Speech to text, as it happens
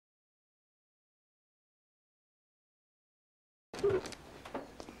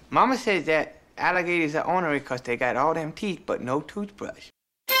Mama says that alligators are ornery because they got all them teeth but no toothbrush.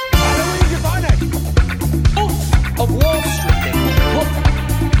 Of Wall Street. Look,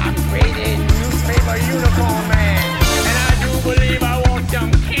 I'm created newspaper uniform man, and I do believe I want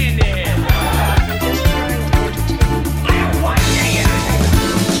some candy. I'm just trying to entertain. I want candy.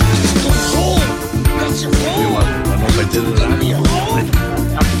 That's your phone. I don't know if I did it.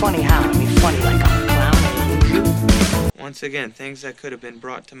 I'm funny how? I mean funny like I'm a clown. Once again, things that could have been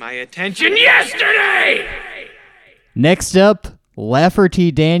brought to my attention yesterday! Next up,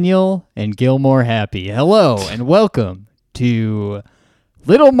 Lafferty Daniel and Gilmore Happy. Hello and welcome to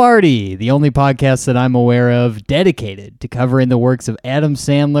Little Marty, the only podcast that I'm aware of dedicated to covering the works of Adam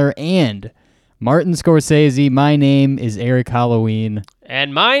Sandler and Martin Scorsese. My name is Eric Halloween.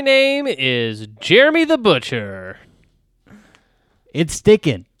 And my name is Jeremy the Butcher. It's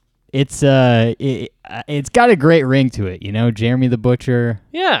sticking. It's got a great ring to it, you know, Jeremy the Butcher.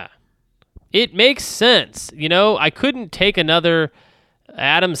 Yeah. It makes sense. You know, I couldn't take another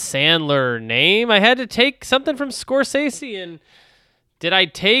Adam Sandler name. I had to take something from Scorsese. And did I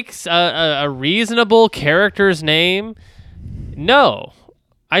take a reasonable character's name? No.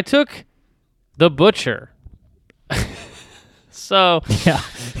 I took the Butcher. So, Yeah.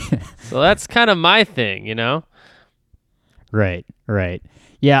 so that's kind of my thing, you know? Right.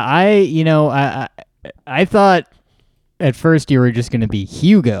 Yeah, I thought at first you were just going to be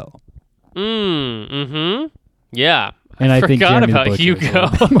Hugo. Yeah. And I think forgot Jeremy about Butcher Hugo.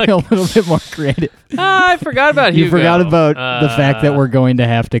 is a little bit more creative. I forgot about Hugo. You forgot about the fact that we're going to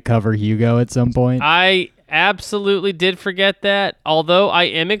have to cover Hugo at some point. I absolutely did forget that, although I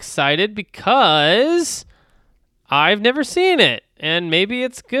am excited because I've never seen it, and maybe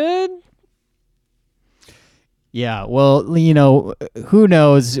it's good. Yeah, well, you know, who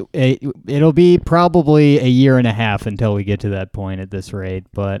knows? It'll be probably a year and a half until we get to that point at this rate.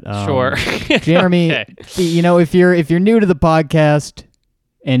 But Sure. Jeremy, Okay. you know, if you're new to the podcast,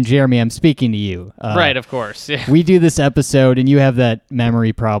 and Jeremy, I'm speaking to you. Right, of course. Yeah. We do this episode, and you have that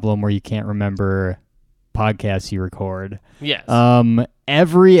memory problem where you can't remember podcasts you record. Yes.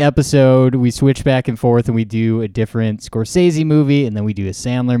 Every episode, we switch back and forth, and we do a different Scorsese movie, and then we do a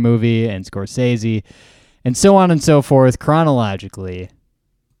Sandler movie and Scorsese. And so on and so forth, chronologically.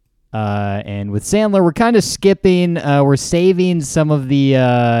 And with Sandler, we're kind of skipping. We're saving some of the,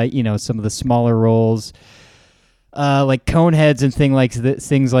 some of the smaller roles, like Coneheads and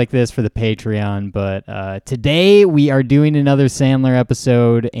things like this for the Patreon. But today we are doing another Sandler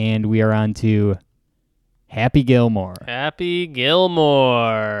episode, and we are on to Happy Gilmore. Happy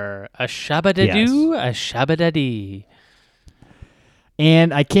Gilmore. A shabba-da-doo, a shabba-da-dee.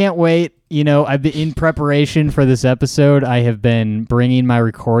 And I can't wait. You know, I've been in preparation for this episode. I have been bringing my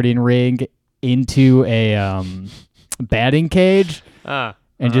recording rig into a batting cage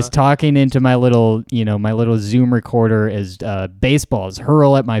and just talking into my little Zoom recorder as baseballs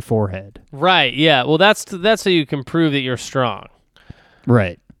hurl at my forehead. Right, yeah. Well, that's so you can prove that you're strong.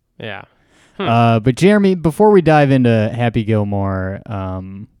 Right. Yeah. But Jeremy, before we dive into Happy Gilmore,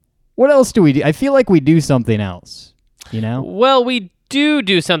 what else do we do? I feel like we do something else, you know? Well, we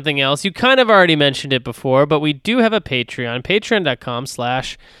do something else. You kind of already mentioned it before, but we do have a Patreon,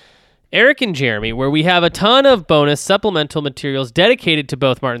 patreon.com/Eric and Jeremy, where we have a ton of bonus supplemental materials dedicated to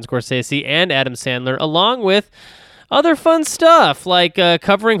both Martin Scorsese and Adam Sandler, along with other fun stuff like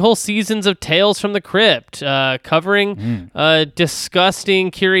covering whole seasons of Tales from the Crypt, covering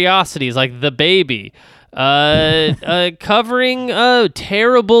disgusting curiosities like The Baby, covering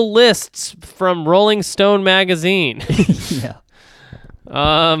terrible lists from Rolling Stone magazine. Yeah.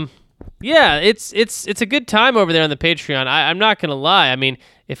 Yeah, it's a good time over there on the Patreon. I'm not gonna lie. I mean,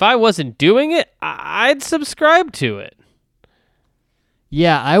 if I wasn't doing it, I'd subscribe to it.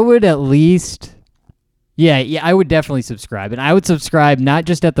 Yeah, I would at least. Yeah, I would definitely subscribe, and I would subscribe not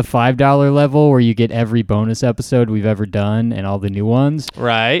just at the $5 level where you get every bonus episode we've ever done and all the new ones.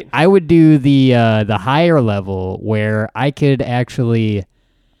 Right. I would do the higher level where I could actually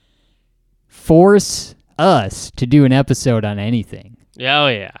force us to do an episode on anything. Oh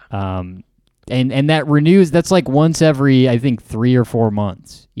yeah. And that renews. That's like once every, I think, 3 or 4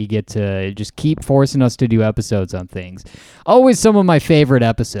 months. You get to just keep forcing us to do episodes on things. Always some of my favorite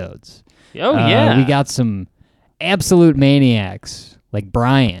episodes. Oh yeah. We got some absolute maniacs like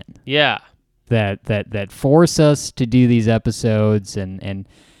Brian. Yeah. That force us to do these episodes, and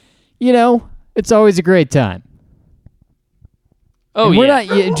you know, it's always a great time. Oh,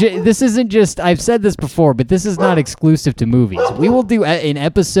 and yeah. This isn't just, I've said this before, but this is not exclusive to movies. We will do an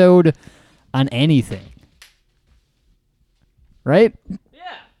episode on anything. Right? Yeah.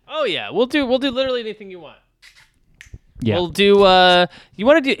 Oh, yeah. We'll do literally anything you want. Yeah. We'll do. You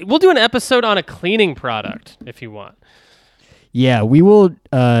want to do? We'll do an episode on a cleaning product if you want. Yeah, we will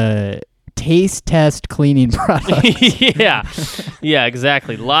taste test cleaning products. yeah,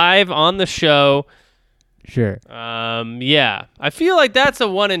 exactly. Live on the show. Sure. Yeah. I feel like that's a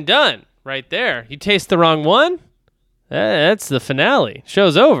one and done right there. You taste the wrong one, that's the finale.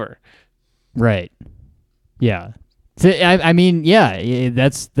 Show's over. Right. Yeah. So, I mean, yeah,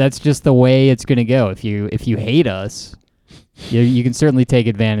 that's just the way it's gonna go. If you hate us, you can certainly take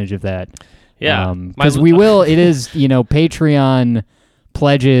advantage of that. Yeah. Because we will. It is, Patreon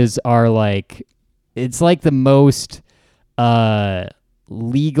pledges are like, it's like the most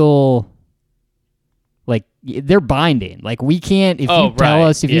legal. Like, they're binding. Like, we can't, if you tell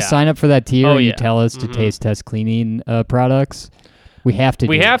us, if you sign up for that tier and you tell us to taste test cleaning products, we have to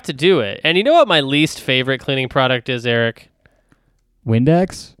to do it. And you know what my least favorite cleaning product is, Eric?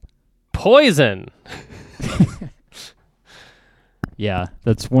 Windex? Poison. Yeah,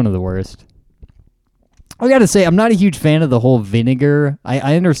 that's one of the worst. I gotta say, I'm not a huge fan of the whole vinegar.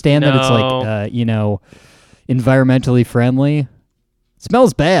 I understand that it's like, environmentally friendly. It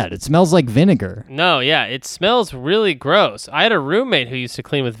smells bad. It smells like vinegar. No, yeah, it smells really gross. I had a roommate who used to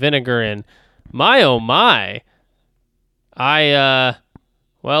clean with vinegar, and my oh my, well,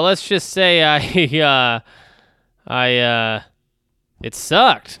 let's just say it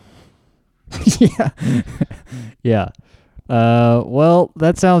sucked. Yeah. Well,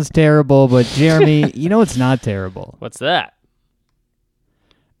 that sounds terrible, but Jeremy, it's not terrible. What's that?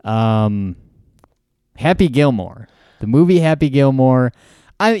 Happy Gilmore. The movie Happy Gilmore.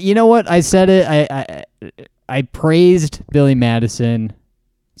 You know what? I said it. I praised Billy Madison.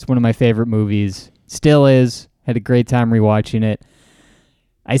 It's one of my favorite movies. Still is. Had a great time rewatching it.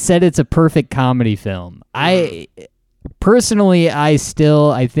 I said it's a perfect comedy film. I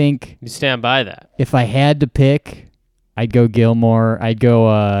think You stand by that. if I had to pick, I'd go Gilmore. I'd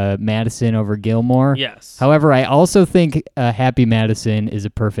go Madison over Gilmore. Yes. However, I also think Happy Madison is a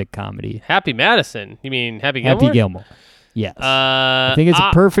perfect comedy. Happy Madison. You mean Happy Gilmore? Happy Gilmore. Yes. I think it's a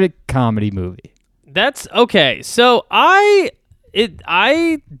I- perfect comedy movie. That's okay. So I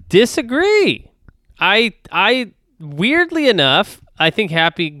disagree. I weirdly enough, I think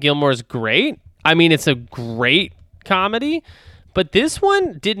Happy Gilmore's great. I mean, it's a great comedy, but this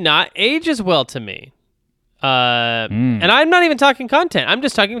one did not age as well to me. And I'm not even talking content. I'm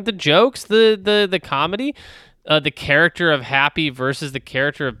just talking the jokes, the comedy, the character of Happy versus the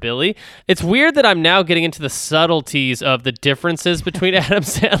character of Billy. It's weird that I'm now getting into the subtleties of the differences between Adam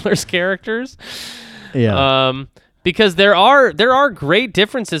Sandler's characters. Yeah. Because there are great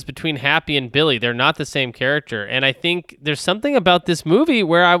differences between Happy and Billy. They're not the same character, and I think there's something about this movie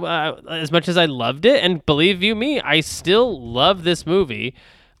where I as much as I loved it, and believe you me, I still love this movie.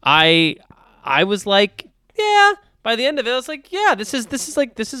 I was like, yeah. By the end of it, I was like, yeah, this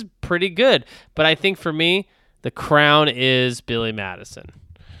is pretty good. But I think for me, the crown is Billy Madison.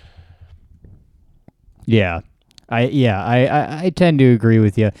 Yeah. I tend to agree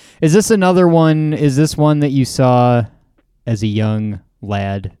with you. Is this another one? Is this one that you saw as a young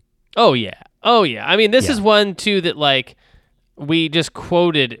lad? Oh yeah. I mean, this Yeah. is one too that like we just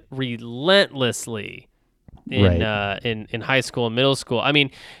quoted relentlessly in in high school and middle school. I mean,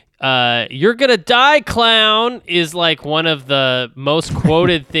 "You're gonna die, clown" is like one of the most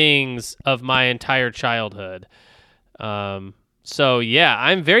quoted things of my entire childhood. So yeah,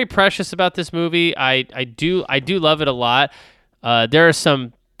 I'm very precious about this movie. I do love it a lot. There are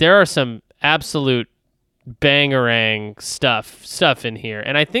some absolute bangarang stuff in here,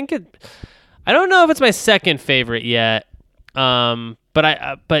 and I think I don't know if it's my second favorite yet.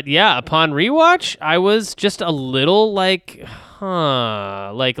 But yeah, upon rewatch, I was just a little like,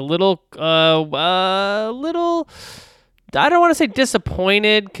 like a little. I don't want to say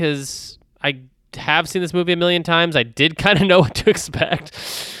disappointed because I have seen this movie a million times. I did kind of know what to expect,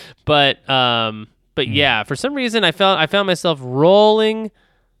 but yeah, for some reason I found myself rolling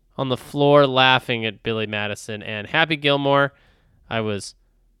on the floor laughing at Billy Madison and Happy Gilmore. I was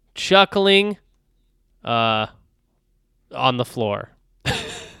chuckling on the floor.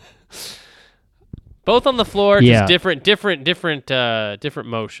 Both on the floor, Yeah. just different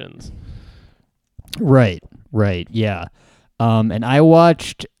motions. Right, yeah. And I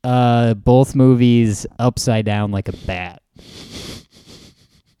watched both movies upside down like a bat.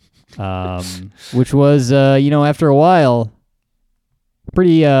 Which was, after a while,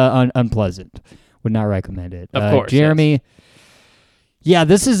 pretty unpleasant. Would not recommend it. Of course, Jeremy. Yeah,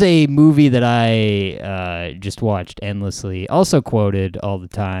 this is a movie that I just watched endlessly. Also quoted all the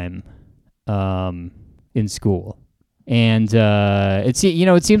time in school. And it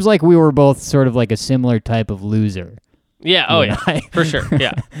seems like we were both sort of like a similar type of loser Yeah. Oh, You and yeah. I. For sure.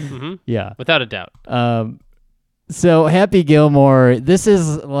 Yeah. hmm Yeah. Without a doubt. So Happy Gilmore, this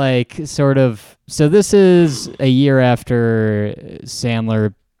is like sort of, so this is a year after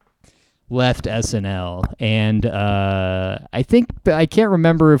Sandler left SNL, and I can't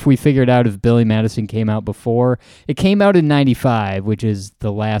remember if we figured out if Billy Madison came out before. It came out in '95, which is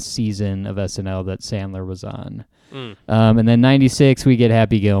the last season of SNL that Sandler was on. And then '96 we get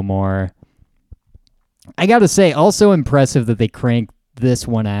Happy Gilmore. I gotta say, also impressive that they cranked this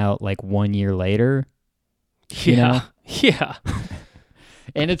one out like 1 year later. Yeah. know? Yeah.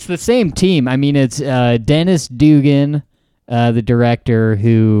 And it's the same team. I mean, it's Dennis Dugan, the director,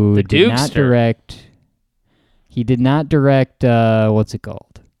 who The did not Dukester. direct. He did not direct. What's it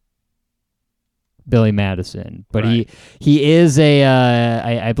called? Billy Madison, but Right. he is a.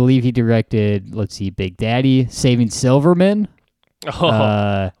 I believe he directed. Let's see, Big Daddy, Saving Silverman,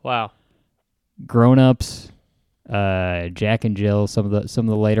 Oh, wow. Grown Ups, Jack and Jill, some of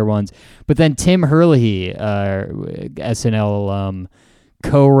the later ones. But then Tim Herlihy, SNL alum,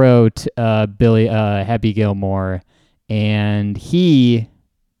 co-wrote Billy Happy Gilmore, and he,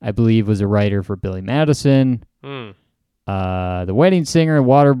 I believe, was a writer for Billy Madison, The Wedding Singer,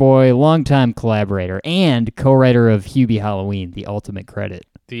 Waterboy, longtime collaborator, and co-writer of Hubie Halloween, the ultimate credit.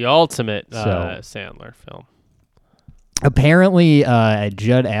 The ultimate So- Sandler film. Apparently,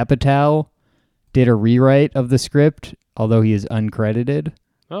 Judd Apatow did a rewrite of the script, although he is uncredited,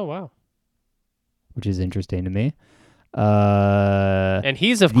 Oh, wow. which is interesting to me. And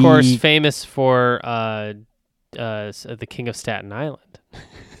he's, of course, famous for The King of Staten Island.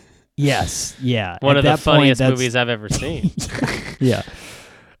 Yes, yeah. One At of the that point, funniest that's- movies I've ever seen. Yeah.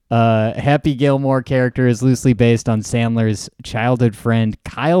 Happy Gilmore character is loosely based on Sandler's childhood friend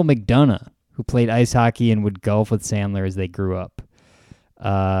Kyle McDonough, who played ice hockey and would golf with Sandler as they grew up.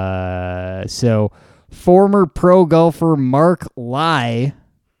 So former pro golfer Mark Lai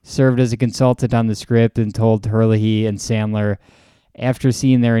served as a consultant on the script and told Herlihy and Sandler, after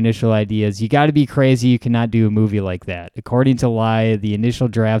seeing their initial ideas, "You got to be crazy. You cannot do a movie like that." According to Lai, the initial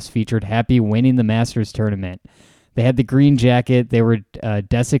drafts featured Happy winning the Masters tournament. They had the green jacket. They were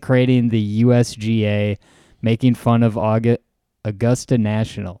desecrating the USGA, making fun of Augusta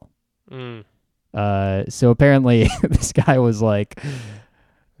National. So apparently this guy was like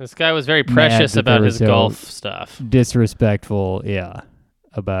This guy was very precious that about there his was golf stuff. disrespectful,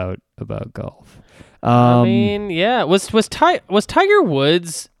 about golf. I mean, yeah. Was Tiger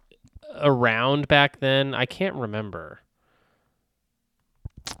Woods around back then? I can't remember.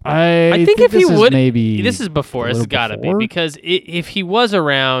 I think if he this is would, maybe this is before. a This has little got to be before? because if he was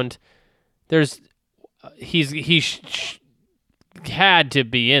around, he had to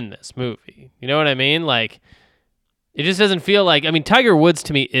be in this movie. You know what I mean? Like, it just doesn't feel like. I mean, Tiger Woods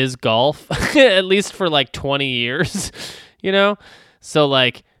to me is golf, at least for like 20 years. You know, so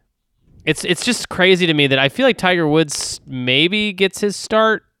like, it's just crazy to me that I feel like Tiger Woods maybe gets his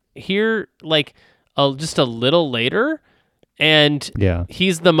start here, like just a little later. And Yeah.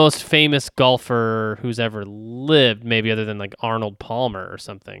 he's the most famous golfer who's ever lived, maybe other than like Arnold Palmer or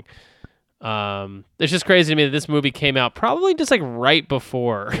something. It's just crazy to me that this movie came out probably just like right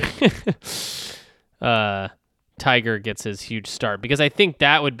before Tiger gets his huge start, because I think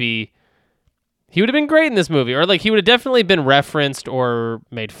that would be, he would have been great in this movie, or like he would have definitely been referenced or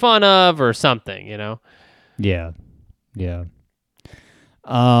made fun of or something, you know? Yeah.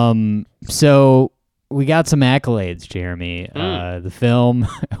 So we got some accolades, Jeremy. The film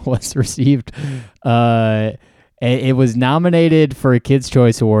was received. It was nominated for a Kids'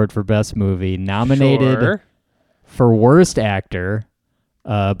 Choice Award for Best Movie. Nominated Sure. for Worst Actor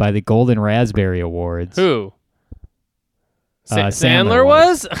by the Golden Raspberry Awards. Who? Sandler Sandler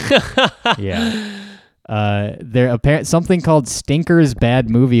was? Yeah. There something called Stinker's Bad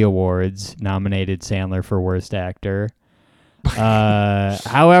Movie Awards nominated Sandler for Worst Actor.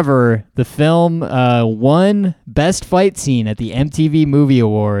 However, the film won Best Fight Scene at the MTV Movie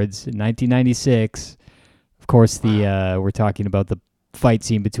Awards in 1996. Of course, we're talking about the fight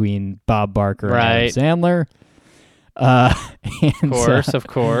scene between Bob Barker and Right. Adam Sandler. Of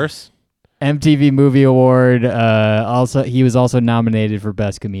course. MTV Movie Award. He was also nominated for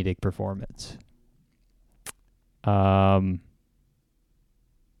Best Comedic Performance.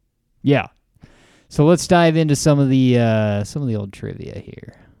 Yeah. So let's dive into some of the old trivia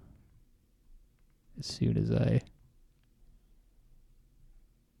here. As soon as I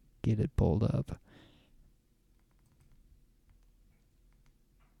get it pulled up.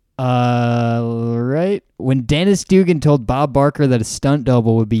 Right. When Dennis Dugan told Bob Barker that a stunt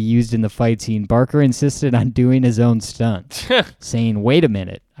double would be used in the fight scene, Barker insisted on doing his own stunt, saying, "Wait a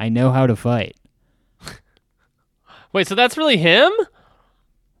minute, I know how to fight." Wait, so that's really him?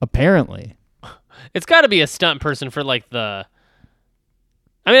 Apparently. It's got to be a stunt person for like the.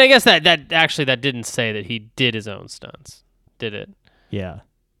 I mean, I guess that didn't say that he did his own stunts, did it? Yeah.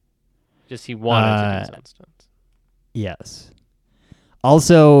 Just he wanted to do his own stunts. Yes.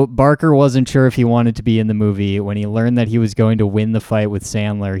 Also, Barker wasn't sure if he wanted to be in the movie. When he learned that he was going to win the fight with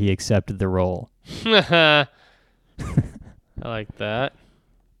Sandler, he accepted the role. I like that.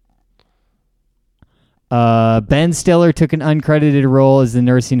 Ben Stiller took an uncredited role as the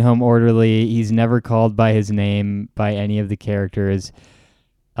nursing home orderly. He's never called by his name by any of the characters,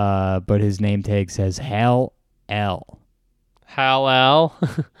 but his name tag says Hal L. Hal L.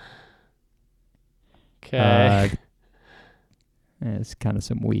 Okay. It's kind of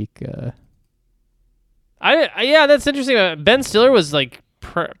some weak. Yeah, that's interesting. Ben Stiller was like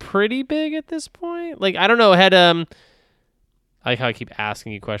pretty big at this point. Like I don't know, had I like how I keep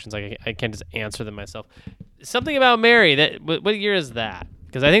asking you questions. Like I can't just answer them myself. Something about Mary. That what year is that?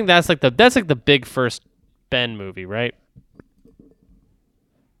 Because I think that's like the big first Ben movie, right?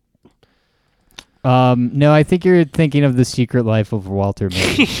 No, I think you're thinking of The Secret Life of Walter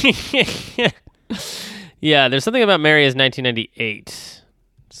Mitty. Yeah, there's something about Mary is 1998.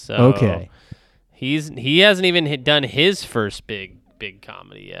 So Okay. he hasn't even done his first big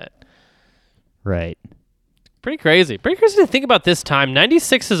comedy yet. Right. Pretty crazy to think about this time.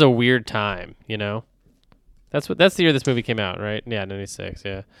 96 is a weird time, you know. That's the year this movie came out, right? Yeah, 96.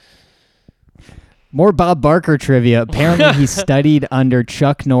 Yeah. More Bob Barker trivia. Apparently, he studied under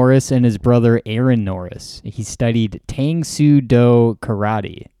Chuck Norris and his brother Aaron Norris. He studied Tang Soo Do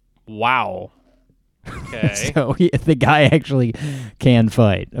karate. Wow. Okay. So the guy actually can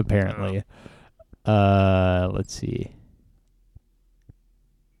fight, apparently. Let's see.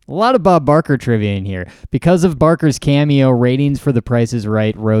 A lot of Bob Barker trivia in here. Because of Barker's cameo, ratings for The Price is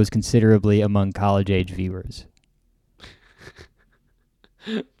Right rose considerably among college-age viewers.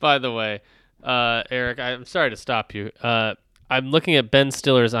 By the way, Eric, I'm sorry to stop you. I'm looking at Ben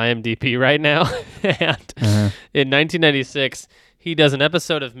Stiller's IMDb right now, and in 1996, he does an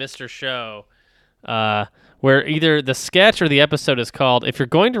episode of Mr. Show where either the sketch or the episode is called "If you're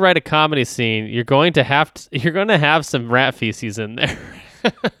going to write a comedy scene, you're going to have some rat feces in there."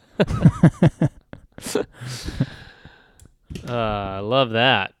 I love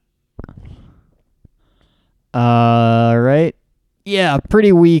that. Right. Yeah,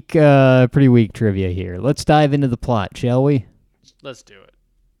 pretty weak trivia here. Let's dive into the plot, shall we? Let's do it.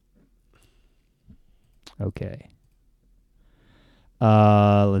 Okay.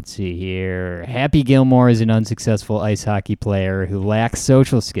 Let's see here. Happy Gilmore is an unsuccessful ice hockey player who lacks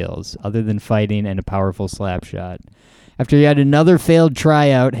social skills other than fighting and a powerful slap shot. After yet another failed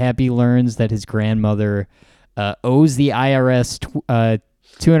tryout, Happy learns that his grandmother owes the IRS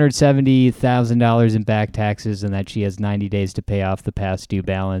 $270,000 in back taxes and that she has 90 days to pay off the past due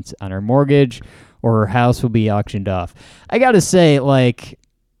balance on her mortgage or her house will be auctioned off. I gotta say, like,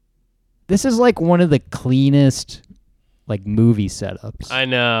 this is like one of the cleanest like movie setups. I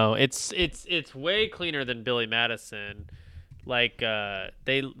know. It's way cleaner than Billy Madison. Like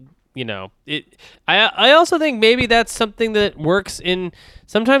they, you know, it. I also think maybe that's something that works in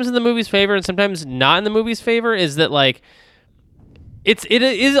sometimes in the movie's favor and sometimes not in the movie's favor. Is that like it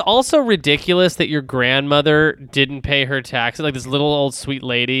is also ridiculous that your grandmother didn't pay her taxes. Like this little old sweet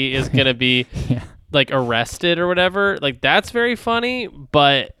lady is gonna be like arrested or whatever. Like that's very funny,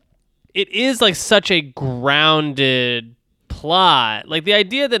 but it is like such a grounded plot. Like the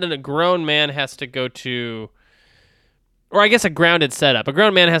idea that a grown man has to go to, or I guess a grounded setup, a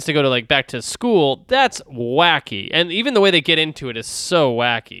grown man has to go to like back to school, that's wacky. And even the way they get into it is so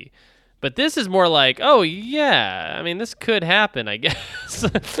wacky. But this is more like, oh yeah, I mean this could happen, I guess.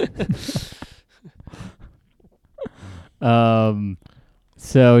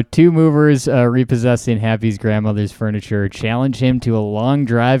 So two movers repossessing Happy's grandmother's furniture challenge him to a long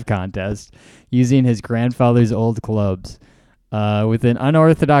drive contest using his grandfather's old clubs. With an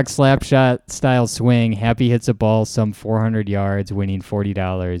unorthodox slapshot style swing, Happy hits a ball some 400 yards, winning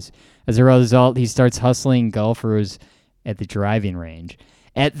 $40. As a result, he starts hustling golfers at the driving range.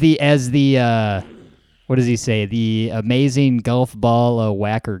 What does he say? The amazing golf ball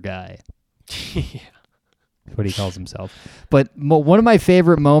whacker guy. Yeah. What he calls himself. But one of my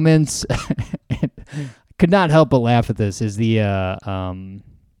favorite moments, could not help but laugh at this, is the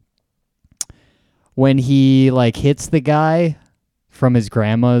when he like hits the guy from his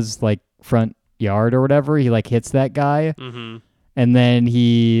grandma's like front yard or whatever. He like hits that guy, and then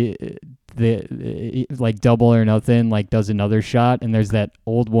he like Double or Nothing like does another shot, and there's that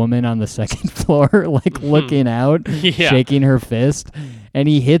old woman on the second floor like looking out, shaking her fist, and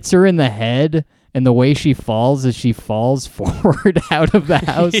he hits her in the head. And the way she falls is she falls forward out of the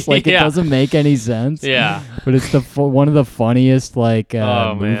house. Like, it Yeah. doesn't make any sense. Yeah. But it's one of the funniest, like,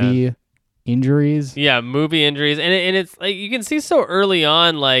 Oh, movie injuries. Yeah, movie injuries. And it's like you can see so early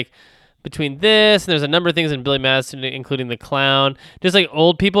on, like between this and there's a number of things in Billy Madison, including the clown. Just like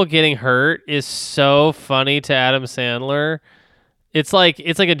old people getting hurt is so funny to Adam Sandler. It's like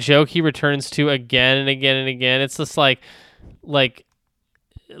a joke he returns to again and again and again. It's just like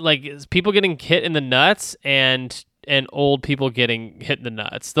people getting hit in the nuts and old people getting hit in the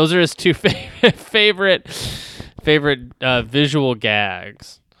nuts. Those are his two favorite visual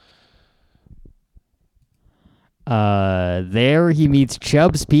gags. There he meets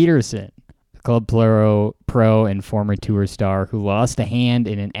Chubbs Peterson, club pro and former tour star who lost a hand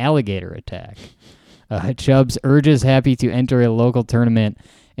in an alligator attack. Chubbs urges Happy to enter a local tournament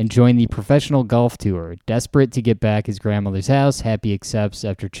and join the professional golf tour. Desperate to get back his grandmother's house, Happy accepts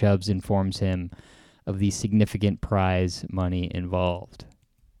after Chubbs informs him of the significant prize money involved.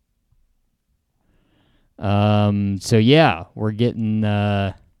 So yeah, we're getting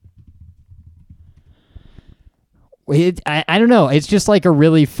I don't know. It's just like a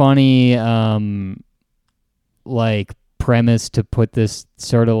really funny like premise to put this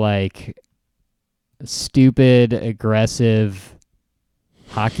sort of like stupid, aggressive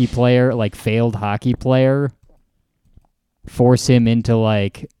hockey player, like failed hockey player, force him into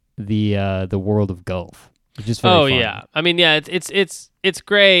like the world of golf. It's just very funny. Yeah. I mean, yeah, it's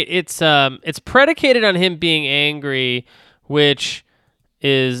great. It's predicated on him being angry, which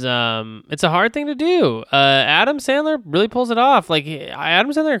is it's a hard thing to do. Adam Sandler really pulls it off. Like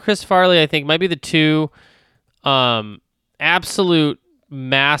Adam Sandler and Chris Farley, I think, might be the two absolute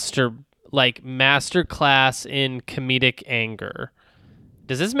master class in comedic anger.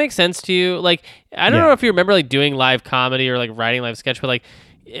 Does this make sense to you? Like, I don't know if you remember like doing live comedy or like writing live sketch, but like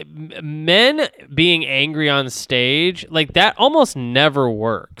men being angry on stage, like that almost never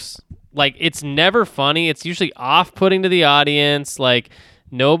works. Like, it's never funny. It's usually off-putting to the audience. Like,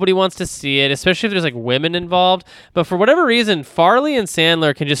 nobody wants to see it, especially if there's like women involved. But for whatever reason, Farley and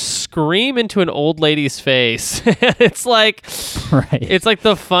Sandler can just scream into an old lady's face. It's like, it's like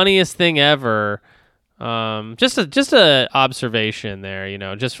the funniest thing ever. Just a observation there, you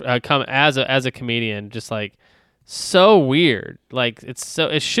know, just come as a comedian, just like so weird. Like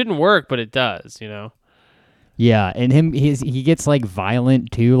it shouldn't work, but it does, you know? Yeah. And he gets like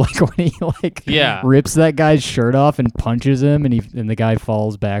violent too. Like when he like rips that guy's shirt off and punches him and the guy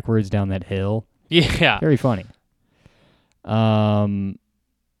falls backwards down that hill. Yeah. Very funny.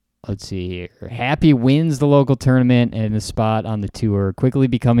 Let's see here. Happy wins the local tournament and a spot on the tour, quickly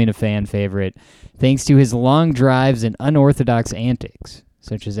becoming a fan favorite thanks to his long drives and unorthodox antics,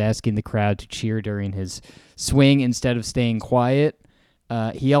 such as asking the crowd to cheer during his swing instead of staying quiet.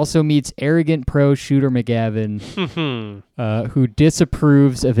 He also meets arrogant pro Shooter McGavin, who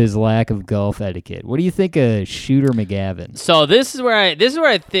disapproves of his lack of golf etiquette. What do you think of Shooter McGavin? So this is where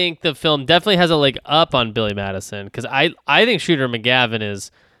I think the film definitely has a leg up on Billy Madison, because I think Shooter McGavin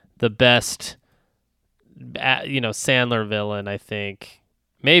is the best, Sandler villain, I think,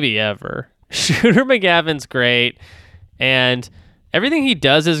 maybe ever. Shooter McGavin's great, and everything he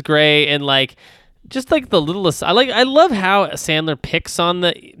does is great, and like, just like the littlest, I love how Sandler picks on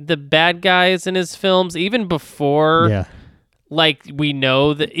the bad guys in his films, even before, like we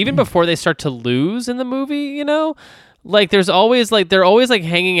know that, even before they start to lose in the movie, you know. Like there's always like they're always like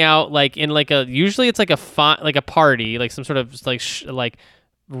hanging out like in like a, usually it's like a party, like some sort of like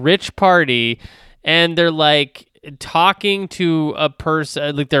rich party, and they're like talking to a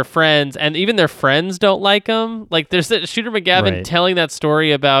person, like their friends, and even their friends don't like them. Like there's that Shooter McGavin telling that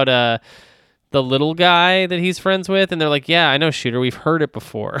story about the little guy that he's friends with, and they're like, yeah, I know, Shooter, we've heard it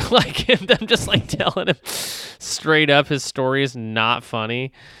before. Like them just like telling him straight up his story is not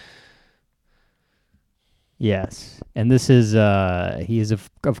funny. Yes, and this is he is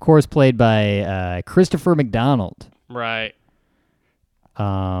of course played by Christopher McDonald. Right.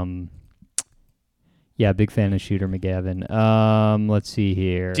 Yeah, big fan of Shooter McGavin. Let's see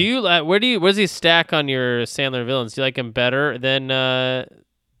here. Do you where does he stack on your Sandler villains? Do you like him better than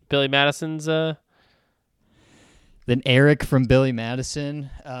Billy Madison's? Than Eric from Billy Madison?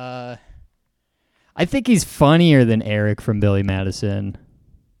 I think he's funnier than Eric from Billy Madison.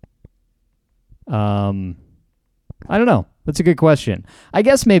 I don't know. That's a good question. I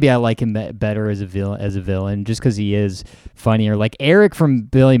guess maybe I like him better as a villain, just because he is funnier. Like Eric from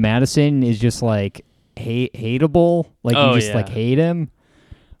Billy Madison is just like hateable. Like you just like hate him.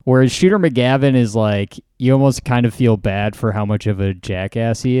 Whereas Shooter McGavin is like, you almost kind of feel bad for how much of a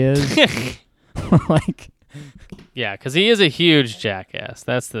jackass he is. Like, yeah, because he is a huge jackass.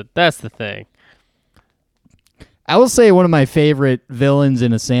 That's the thing. I will say one of my favorite villains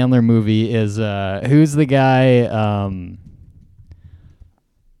in a Sandler movie is who's the guy?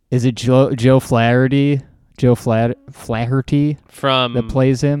 Is it Joe Flaherty? Flaherty From that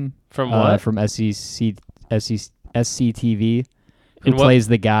plays him from what? from SCTV, who In what- plays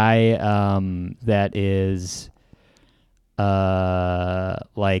the guy that is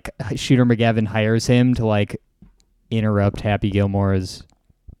like Shooter McGavin hires him to like interrupt Happy Gilmore's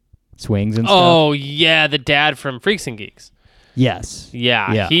swings and stuff. Oh yeah, the dad from Freaks and Geeks. Yes.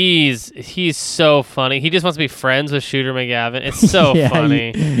 Yeah, Yeah. he's so funny. He just wants to be friends with Shooter McGavin. It's so Yeah,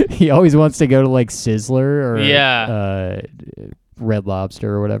 funny. He always wants to go to like Sizzler or Yeah. Red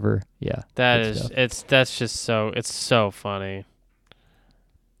Lobster or whatever. Yeah. That good is stuff. that's just so it's so funny.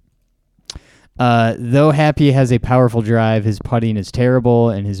 Though Happy has a powerful drive, his putting is terrible,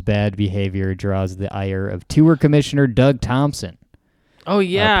 and his bad behavior draws the ire of tour commissioner Doug Thompson. Oh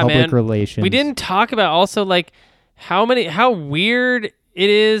yeah, Public man. relations. We didn't talk about also like how weird it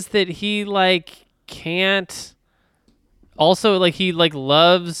is that he like can't also like he like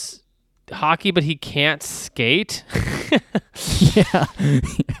loves hockey but he can't skate. Yeah.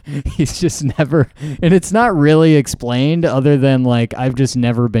 He's just never, and it's not really explained other than like, I've just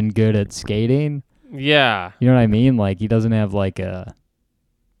never been good at skating. Yeah. You know what I mean? Like, he doesn't have like a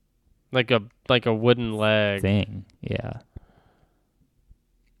Like a wooden leg. thing. Yeah.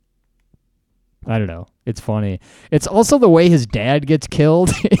 I don't know. It's funny. It's also the way his dad gets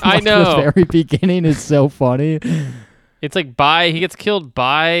killed. In, I like, know. The very beginning is so funny. It's like he gets killed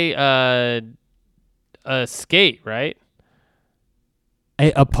by a skate, right?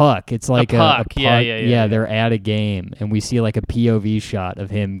 A puck. It's like a puck. puck. Yeah. They're at a game, and we see like a POV shot of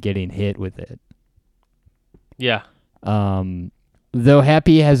him getting hit with it. Yeah. Though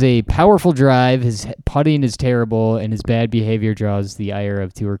Happy has a powerful drive, his putting is terrible, and his bad behavior draws the ire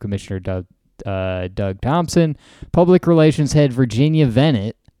of tour commissioner Doug Thompson. Public relations head Virginia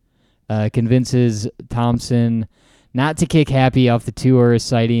Vennett convinces Thompson not to kick Happy off the tour,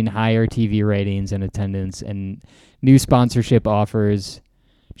 citing higher TV ratings and attendance and new sponsorship offers.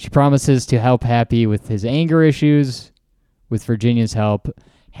 She promises to help Happy with his anger issues. With Virginia's help,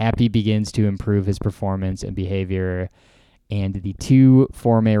 Happy begins to improve his performance and behavior, and the two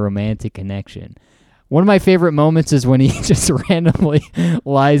form a romantic connection. One of my favorite moments is when he just randomly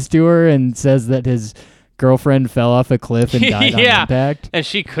lies to her and says that his girlfriend fell off a cliff and died on impact. And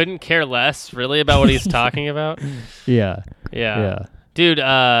she couldn't care less really about what he's talking about. Yeah. Yeah. Dude,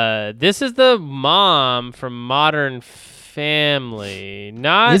 this is the mom from Modern Family.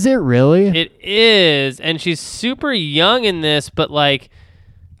 Not Is it really? It is, and she's super young in this, but like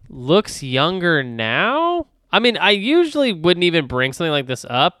looks younger now. I mean, I usually wouldn't even bring something like this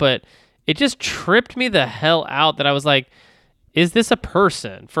up, but it just tripped me the hell out that I was like, is this a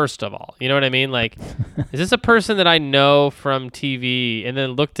person, first of all? You know what I mean? Like, is this a person that I know from TV? And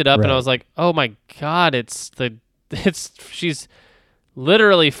then looked it up and I Right. was like, oh my God, she's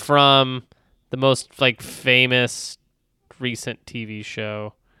literally from the most like famous recent TV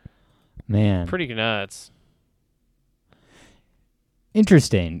show. Man. Pretty nuts.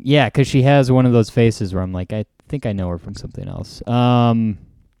 Interesting. Yeah, because she has one of those faces where I'm like, I think I know her from something else. I'm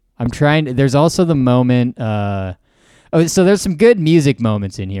trying. There's also the moment. So there's some good music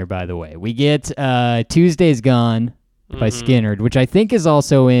moments in here, by the way. We get Tuesday's Gone by Skynyrd, which I think is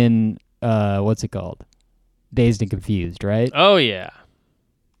also in, what's it called? Dazed and Confused, right? Oh, yeah.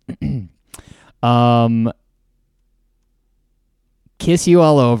 Kiss You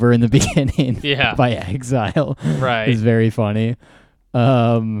All Over in the beginning Yeah. by Exile Right. is very funny.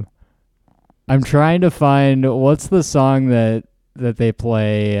 I'm trying to find what's the song that they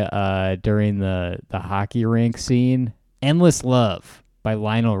play during the hockey rink scene. Endless Love by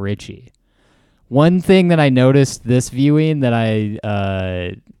Lionel Richie. One thing that I noticed this viewing that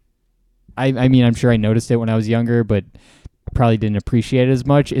I mean, I'm sure I noticed it when I was younger, but probably didn't appreciate it as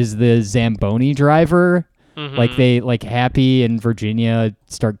much, is the Zamboni driver. Mhm. Like they like Happy and Virginia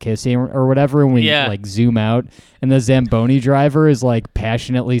start kissing or whatever, and we Yeah. like zoom out, and the Zamboni driver is like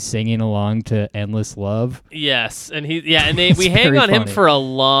passionately singing along to Endless Love. Yes, and we It's hang very on him funny. for a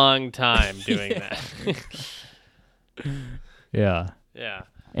long time doing that. Yeah. Yeah.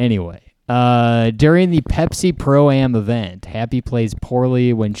 Anyway, during the Pepsi Pro-Am event, Happy plays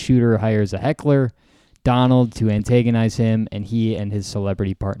poorly when Shooter hires a heckler, Donald, to antagonize him, and he and his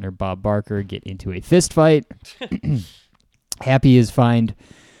celebrity partner Bob Barker get into a fist fight. Happy is fined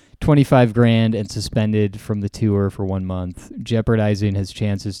 $25,000 and suspended from the tour for 1 month, jeopardizing his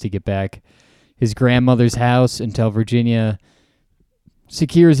chances to get back his grandmother's house until Virginia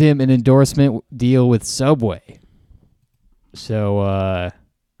secures him an endorsement deal with Subway. So,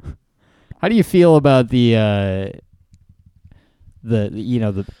 How do you feel about the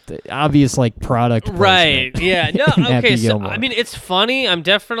obvious like product placement Right. Yeah. No. in Okay. Happy So Gilmore? I mean, it's funny. I'm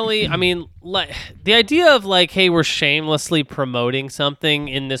definitely. I mean, like the idea of like, hey, we're shamelessly promoting something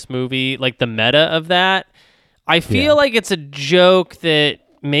in this movie, like the meta of that. I feel like it's a joke that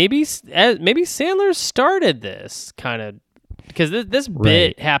maybe Sandler started this kind of because this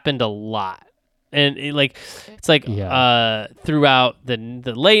bit happened a lot. And it's like throughout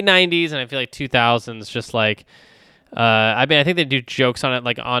the late 90s and I feel like 2000s, just like I mean I think they do jokes on it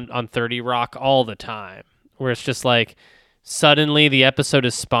like on 30 Rock all the time, where it's just like suddenly the episode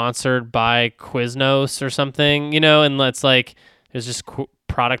is sponsored by Quiznos or something, and it's like there's just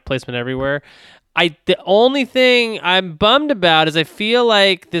product placement everywhere. The only thing I'm bummed about is I feel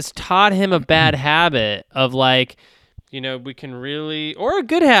like this taught him a bad habit of like, we can really, or a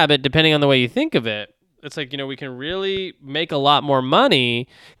good habit, depending on the way you think of it. It's like, we can really make a lot more money.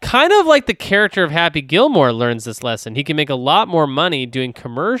 Kind of like the character of Happy Gilmore learns this lesson. He can make a lot more money doing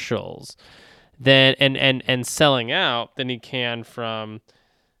commercials than and selling out than he can from,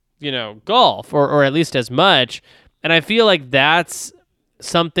 golf, or at least as much. And I feel like that's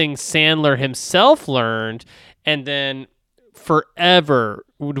something Sandler himself learned, and then forever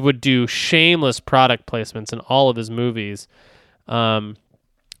would do shameless product placements in all of his movies, to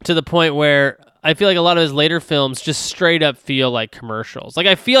the point where I feel like a lot of his later films just straight up feel like commercials. Like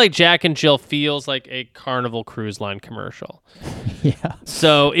I feel like Jack and Jill feels like a Carnival Cruise Line commercial. Yeah.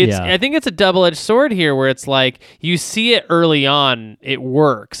 So I think it's a double-edged sword here, where it's like you see it early on, it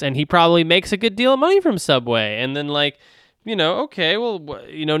works, and he probably makes a good deal of money from Subway, and then like, okay, well,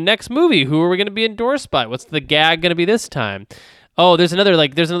 next movie, who are we going to be endorsed by? What's the gag going to be this time? Oh, there's another,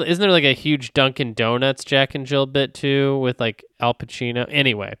 like, isn't there like a huge Dunkin' Donuts Jack and Jill bit too with like Al Pacino?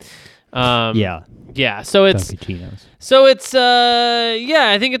 Anyway. Yeah. So it's, I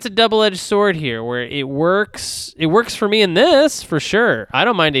think it's a double-edged sword here, where it works for me in this for sure. I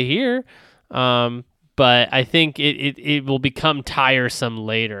don't mind it here. But I think it will become tiresome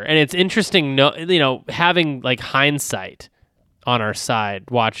later. And it's interesting, having like hindsight on our side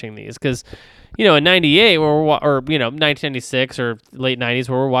watching these, because, in 98 or 1996 or late 90s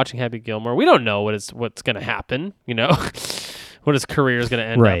where we're watching Happy Gilmore, we don't know what's going to happen, what his career is going to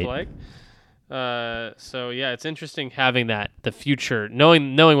end up like. So yeah, it's interesting having the future,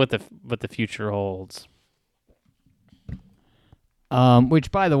 knowing what the future holds.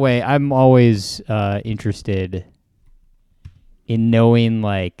 Which, by the way, I'm always interested in knowing,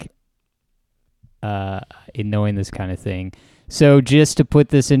 in knowing this kind of thing. So just to put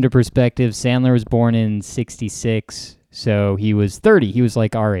this into perspective, Sandler was born in 1966, so he was 30. He was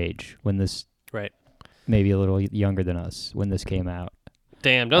like our age when this, right? Maybe a little younger than us when this came out.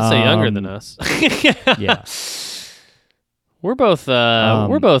 Damn, don't say younger than us. Yeah. We're both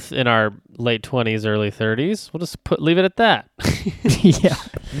in our late 20s, early 30s. We'll just leave it at that.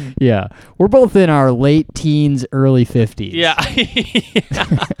 Yeah. We're both in our late teens, early 50s.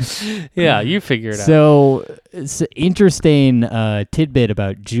 Yeah, you figure it out. So it's an interesting tidbit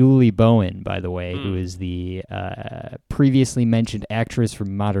about Julie Bowen, by the way, who is the previously mentioned actress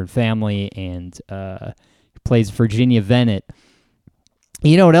from Modern Family and plays Virginia Venet.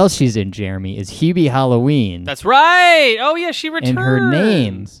 You know what else she's in, Jeremy, is Hubie Halloween. That's right. Oh, yeah, she returns. And her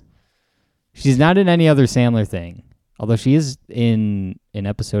name, she's not in any other Sandler thing, although she is in an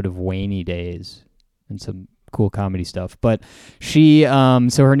episode of Wayne Days and some cool comedy stuff. But she, so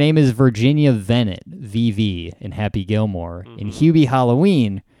her name is Virginia Venet, VV, in Happy Gilmore. In Hubie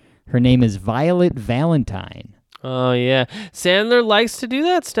Halloween, her name is Violet Valentine. Oh, yeah. Sandler likes to do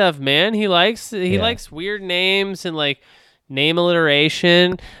that stuff, man. He likes weird names and, like, name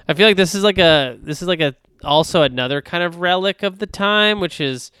alliteration. I feel like this is like a also another kind of relic of the time, which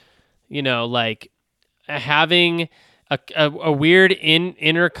is, like having a weird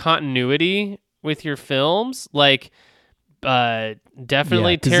inner continuity with your films. Like,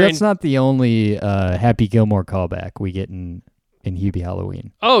 definitely. Because that's not the only Happy Gilmore callback we get in Hubie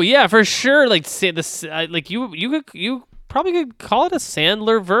Halloween. Oh yeah, for sure. Like say this, like you probably could call it a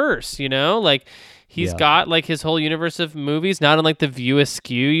Sandler verse. Like. He's got like his whole universe of movies, not unlike the View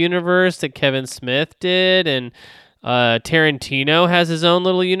Askew universe that Kevin Smith did, and Tarantino has his own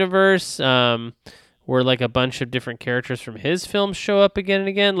little universe where like a bunch of different characters from his films show up again and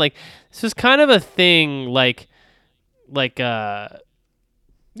again. Like this was kind of a thing, it was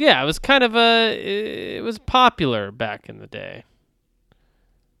kind of it was popular back in the day.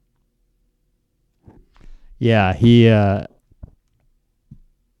 Yeah, he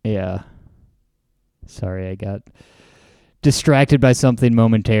Sorry, I got distracted by something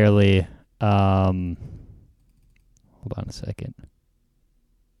momentarily. Hold on a second.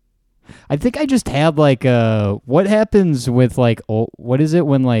 I think I just had like what happens with like what is it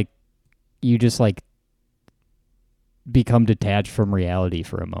when like you just like become detached from reality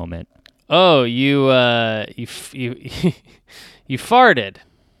for a moment? Oh, you farted.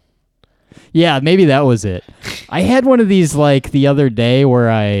 Yeah, maybe that was it. I had one of these like the other day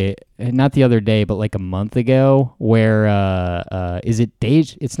where not the other day, but like a month ago where is it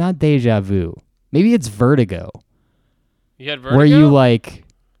it's not deja vu. Maybe it's vertigo. You had vertigo? Where you like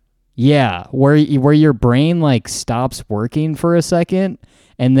where your brain like stops working for a second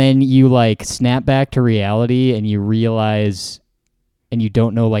and then you like snap back to reality and you realize and you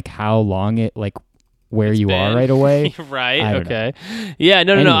don't know like how long it like where you are right away. Right. Okay. Yeah.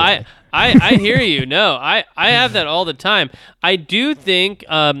 No. Anyway. I hear you. No. I have that all the time. I do think.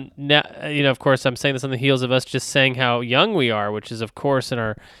 Now, of course, I'm saying this on the heels of us just saying how young we are, which is of course in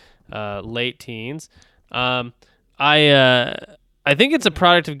our late teens. I think it's a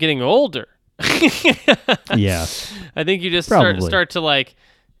product of getting older. Yeah. I think you just Probably. start to like.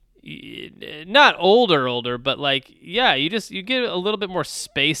 Not older, but like you get a little bit more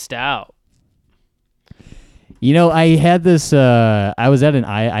spaced out. You know, I had this. I was at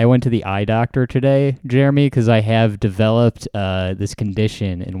I went to the eye doctor today, Jeremy, because I have developed this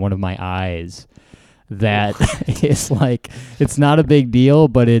condition in one of my eyes that is like it's not a big deal,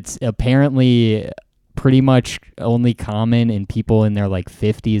 but it's apparently pretty much only common in people in their like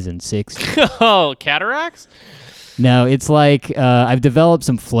 50s and 60s. Oh, cataracts? No, it's like I've developed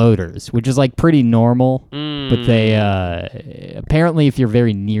some floaters, which is like pretty normal, but they apparently if you're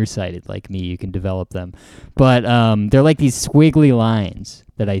very nearsighted like me, you can develop them. But they're like these squiggly lines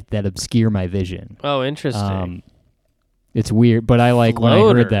that obscure my vision. Oh, interesting. It's weird, but I like when I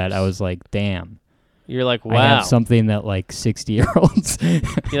Floaters. heard that, I was like, damn. You're like, wow. I have something that like 60-year-olds.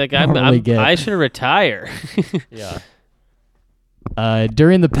 You're like, get. I should retire. Yeah.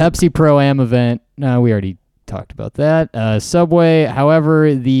 During the Pepsi Pro-Am event, no, we already talked about that. Subway,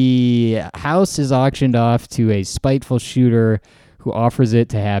 however, the house is auctioned off to a spiteful shooter who offers it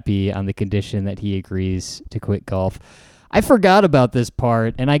to Happy on the condition that he agrees to quit golf. I forgot about this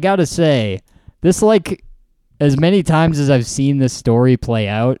part, and I gotta say, this like as many times as I've seen this story play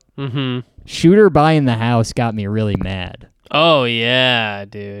out, shooter buying the house got me really mad. Oh yeah,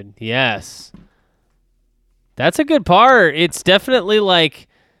 dude. Yes. That's a good part. It's definitely like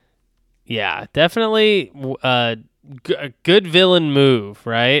definitely a good villain move,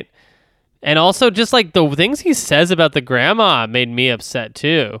 right? And also just like the things he says about the grandma made me upset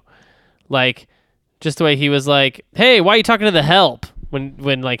too. Like just the way he was like, "Hey, why are you talking to the help?"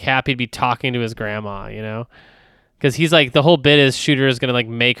 when like Happy'd be talking to his grandma, you know? Cuz he's like the whole bit is Shooter is going to like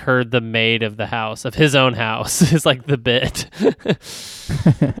make her the maid of the house, of his own house. Is like the bit.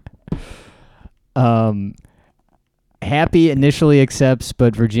 Happy initially accepts,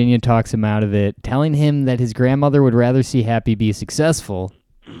 but Virginia talks him out of it, telling him that his grandmother would rather see Happy be successful.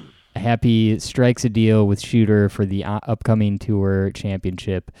 Happy strikes a deal with Shooter for the upcoming tour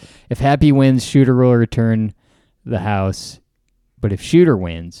championship. If Happy wins, Shooter will return the house, but if Shooter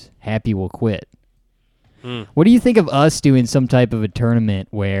wins, Happy will quit. What do you think of us doing some type of a tournament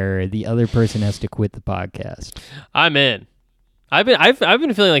where the other person has to quit the podcast? I'm in. I've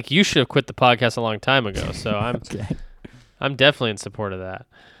been feeling like you should have quit the podcast a long time ago, so I'm Okay. I'm definitely in support of that.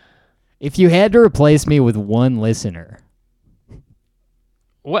 If you had to replace me with one listener,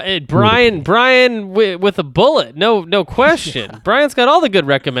 What Brian with a bullet? No question. Yeah. Brian's got all the good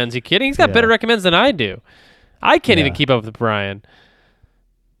recommends. You kidding? He's got better recommends than I do. I can't even keep up with Brian.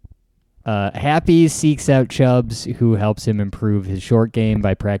 Happy seeks out Chubbs, who helps him improve his short game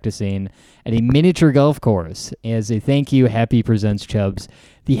by practicing at a miniature golf course. As a thank you, Happy presents Chubbs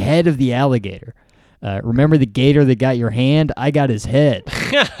the head of the alligator. Remember the gator that got your hand? I got his head,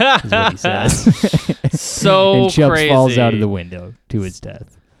 is what he says. So and Chubbs crazy. falls out of the window to his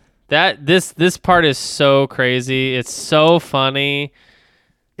death. This part is so crazy. It's so funny.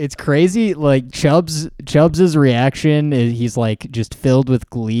 It's crazy. Like Chubbs's reaction is he's like just filled with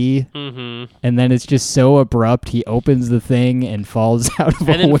glee, and then it's just so abrupt. He opens the thing and falls out of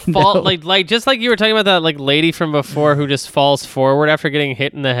a window. Like just like you were talking about that like lady from before who just falls forward after getting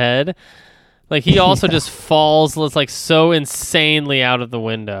hit in the head. Like he also just falls like so insanely out of the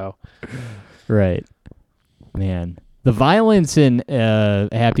window. Right, man. The violence in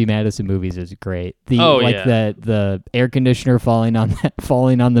Happy Madison movies is great. The air conditioner falling on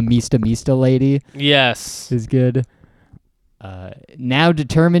the Mista lady. Yes, is good. Now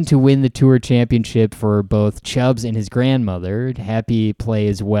determined to win the tour championship for both Chubbs and his grandmother, Happy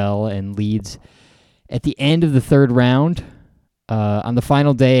plays well and leads at the end of the third round. On the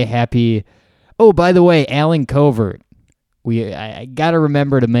final day, Happy. Oh, by the way, Alan Covert I got to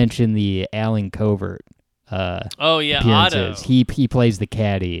remember to mention the Alan Covert. Oh yeah, appearances. Otto. He plays the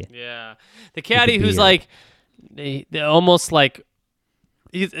caddy. Yeah, the caddy the who's beer. like almost like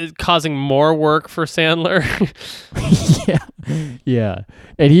he's causing more work for Sandler. Yeah,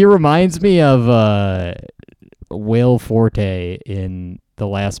 and he reminds me of Will Forte in The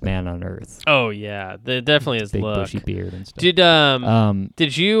Last Man on Earth. Oh yeah, definitely his Big look. bushy beard and stuff.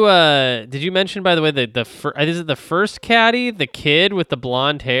 Did you mention, by the way, that is it the first caddy, the kid with the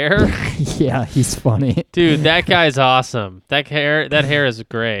blonde hair? Yeah, he's funny. Dude, that guy's awesome. That hair is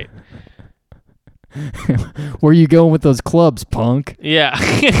great. Where you going with those clubs, punk? Yeah.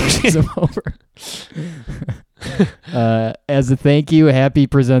 Pushes him over. As a thank you, Happy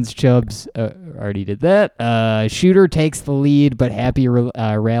presents Chubbs. Already did that. Shooter takes the lead, but Happy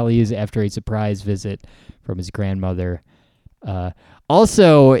rallies after a surprise visit from his grandmother.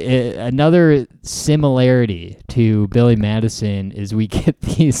 Also, another similarity to Billy Madison is we get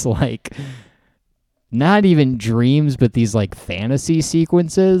these like not even dreams, but these like fantasy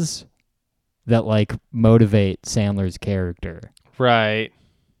sequences that like motivate Sandler's character Right.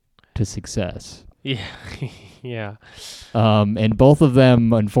 to success. Yeah. Yeah. And both of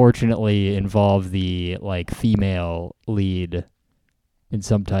them unfortunately involve the like female lead in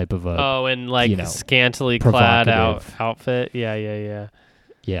some type of a Oh, and like you know, scantily clad provocative. outfit. Yeah.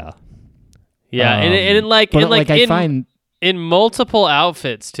 yeah. Yeah, and like but and like I in, find in multiple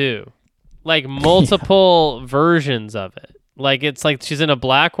outfits too, like multiple versions of it. Like it's like she's in a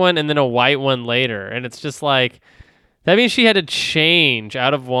black one and then a white one later, and it's just like that means she had to change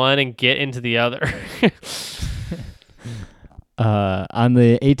out of one and get into the other. on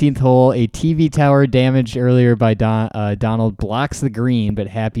the 18th hole, a TV tower damaged earlier by Donald blocks the green, but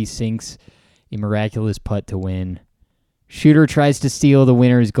Happy sinks a miraculous putt to win. Shooter tries to steal the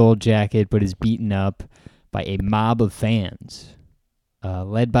winner's gold jacket, but is beaten up by a mob of fans,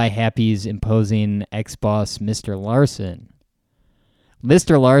 led by Happy's imposing ex-boss, Mr. Larson.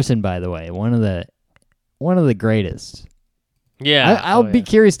 Mr. Larson, by the way, one of the greatest. Yeah, I'll be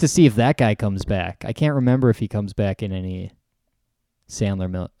curious to see if that guy comes back. I can't remember if he comes back in any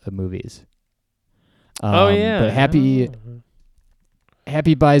Sandler movies. But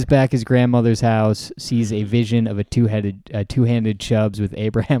Happy buys back his grandmother's house, sees a vision of a two-handed Chubbs with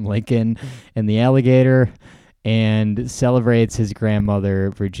Abraham Lincoln and the alligator, and celebrates his grandmother,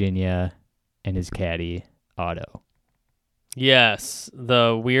 Virginia, and his caddy, Otto. Yes,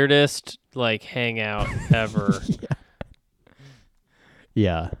 the weirdest like hangout ever.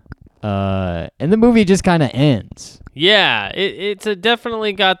 Yeah. And the movie just kind of ends. Yeah, it's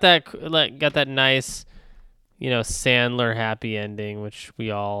definitely got that nice, Sandler happy ending, which we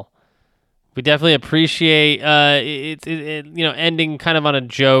definitely appreciate. It's ending kind of on a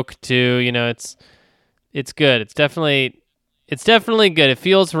joke too. It's good. It's definitely good. It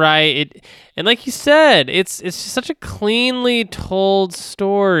feels right. And like you said, it's just such a cleanly told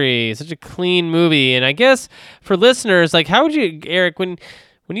story, such a clean movie. And I guess for listeners, like, how would you, Eric, when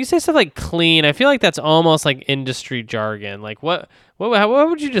you say stuff like clean, I feel like that's almost like industry what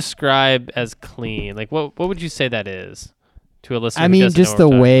would you describe as clean? Like, what would you say that is to a listener? I who mean, doesn't just know the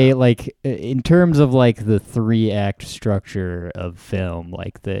what we're way, talking like, in terms of like the 3-act structure of film,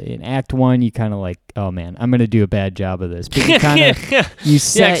 like in Act 1, you kind of like, oh man, I'm gonna do a bad job of this, but you kind of you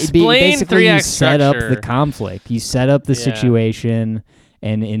explain basically you 3-act set up the structure. conflict, you set up the situation.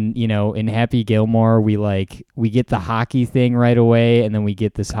 And in Happy Gilmore, we get the hockey thing right away, and then we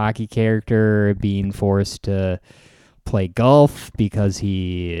get this hockey character being forced to play golf because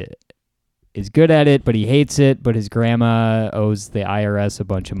he is good at it, but he hates it. But his grandma owes the IRS a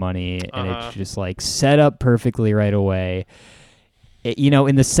bunch of money, and it's just like set up perfectly right away.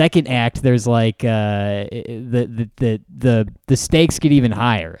 In the second act, there's like the stakes get even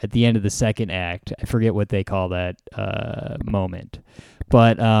higher at the end of the second act. I forget what they call that moment.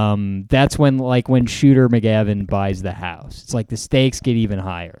 But that's when Shooter McGavin buys the house. It's like the stakes get even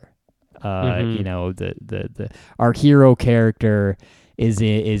higher. The our hero character is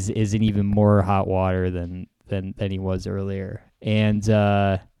in even more hot water than he was earlier. And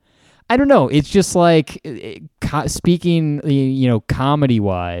I don't know. It's just like speaking, comedy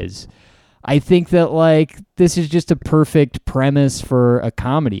wise, I think that like this is just a perfect premise for a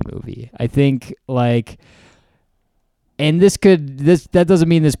comedy movie. I think like. And that doesn't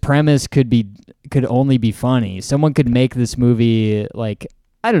mean this premise could only be funny. Someone could make this movie like,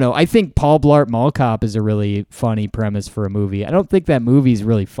 I don't know. I think Paul Blart Mall Cop is a really funny premise for a movie. I don't think that movie's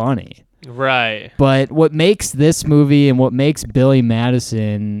really funny. Right. But what makes this movie and what makes Billy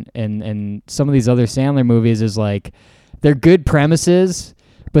Madison and some of these other Sandler movies is like they're good premises,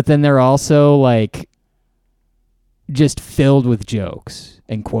 but then they're also like just filled with jokes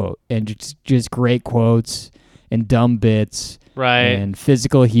and just great quotes and dumb bits Right. and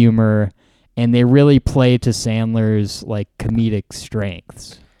physical humor, and they really play to Sandler's like comedic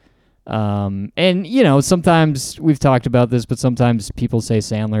strengths. And you know, sometimes we've talked about this, but sometimes people say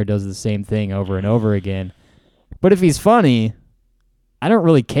Sandler does the same thing over and over again. But if he's funny, I don't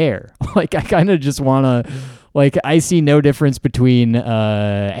really care. Like, I kind of just want to, like, I see no difference between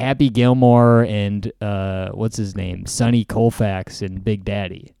Happy Gilmore and what's his name, Sonny Colfax and Big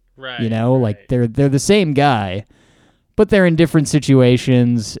Daddy. Right. You know, like they're the same guy, but they're in different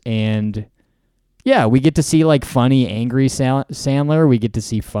situations. And yeah, we get to see like funny, angry Sandler. We get to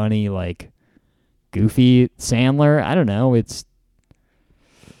see funny, like goofy Sandler. I don't know. It's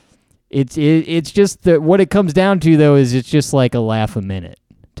just that what it comes down to, though, is it's just like a laugh a minute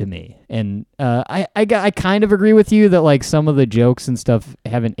to me. And I kind of agree with you that like some of the jokes and stuff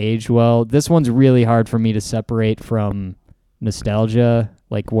haven't aged well. This one's really hard for me to separate from nostalgia,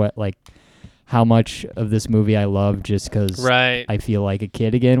 like how much of this movie I love just because Right. I feel like a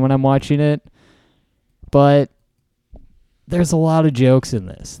kid again when I'm watching it. But there's a lot of jokes in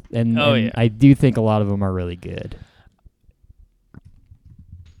this, and yeah. I do think a lot of them are really good.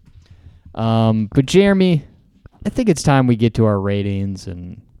 But Jeremy, I think it's time we get to our ratings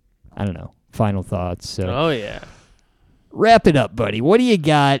and, I don't know, final thoughts. So Oh yeah. wrap it up, buddy. What do you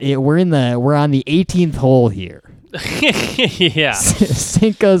got? We're on the 18th hole here. Yeah.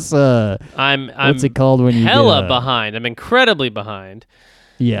 Sink us. I'm What's it called when you hella get behind. I'm incredibly behind.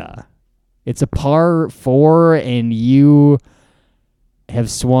 Yeah, it's a par 4, and you have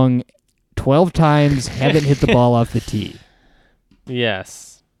swung 12 times, haven't hit the ball off the tee.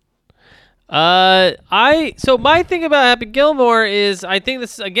 Yes. So my thing about Happy Gilmore is I think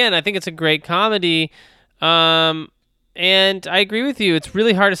it's a great comedy. And I agree with you. It's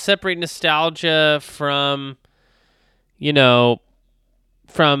really hard to separate nostalgia from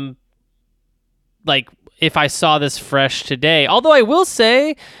like if I saw this fresh today. Although I will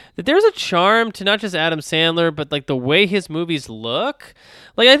say that there's a charm to not just Adam Sandler, but like the way his movies look.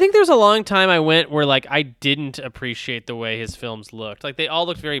 Like, I think there's a long time I went where like I didn't appreciate the way his films looked. Like, they all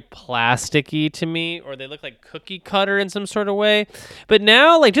looked very plasticky to me, or they looked like cookie cutter in some sort of way. But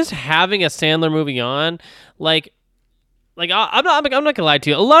now, like, just having a Sandler movie on, I'm not gonna lie to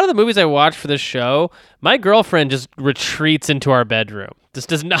you. A lot of the movies I watch for this show, my girlfriend just retreats into our bedroom. Just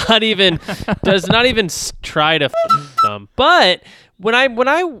does not even try to them. But when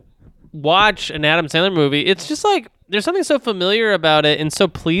I watch an Adam Sandler movie, it's just like there's something so familiar about it and so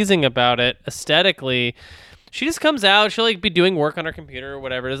pleasing about it aesthetically. She just comes out. She'll like be doing work on her computer or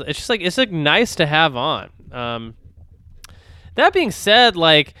whatever. It's just like it's like nice to have on. That being said,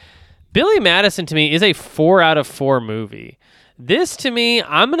 like, Billy Madison to me is a 4 out of 4 movie. This to me,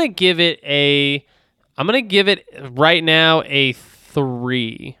 I'm gonna give it right now a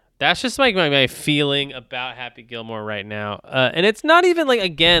 3. That's just like my feeling about Happy Gilmore right now. And it's not even like,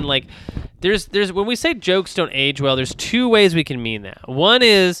 again, like there's when we say jokes don't age well, there's 2 ways we can mean that. One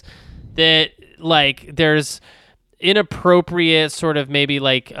is that like there's inappropriate sort of maybe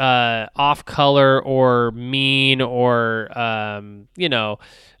like off color or mean or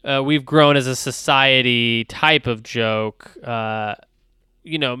we've grown as a society type of joke.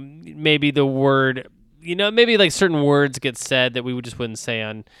 Maybe the word, maybe like certain words get said that we just wouldn't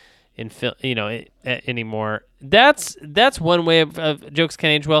say anymore. That's one way of jokes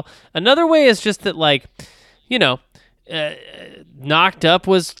can age well. Another way is just that, like, Knocked Up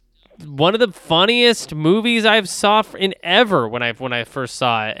was one of the funniest movies I've saw in ever when I first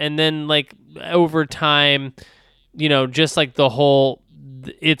saw it, and then like over time, just like the whole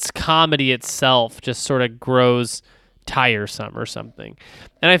its comedy itself just sort of grows tiresome or something.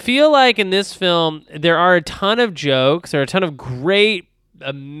 And I feel like in this film there are a ton of jokes, there are a ton of great,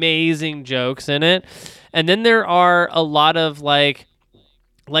 amazing jokes in it, and then there are a lot of like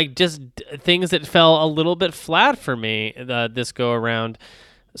just things that fell a little bit flat for me this go around.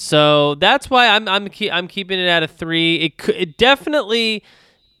 So that's why I'm keeping it at a 3. It definitely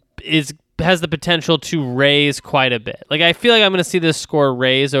has the potential to raise quite a bit. Like, I feel like I'm going to see this score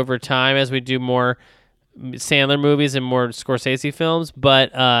raise over time as we do more Sandler movies and more Scorsese films.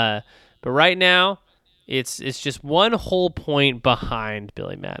 But right now, it's just 1 whole point behind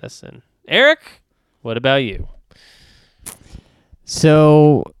Billy Madison. Eric, what about you?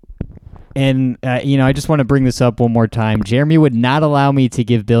 So, and I just want to bring this up one more time. Jeremy would not allow me to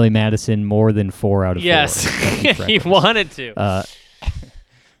give Billy Madison more than 4 out of 4. Yes, he wanted to.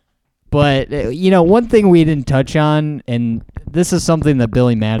 But, one thing we didn't touch on, and this is something that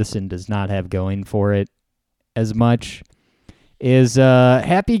Billy Madison does not have going for it as much, is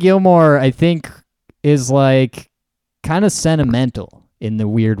Happy Gilmore, I think, is like kind of sentimental in the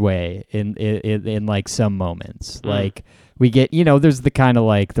weird way in like some moments. Like we get, there's the kind of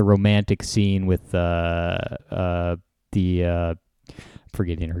like the romantic scene with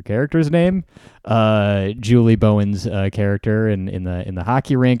forgetting her character's name, Julie Bowen's character in the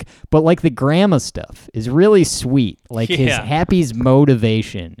hockey rink. But like the grandma stuff is really sweet. Like his Happy's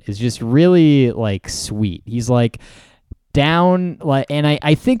motivation is just really like sweet. He's like down, like, and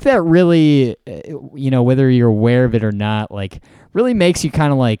I think that really, whether you're aware of it or not, like really makes you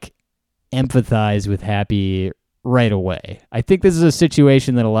kind of like empathize with Happy right away. I think this is a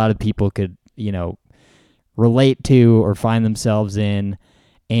situation that a lot of people could, relate to or find themselves in.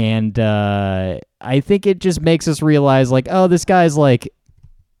 And I think it just makes us realize, like, oh, this guy's like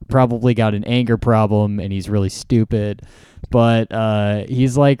probably got an anger problem and he's really stupid, but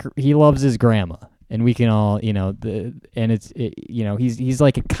he's like, he loves his grandma, and we can all, he's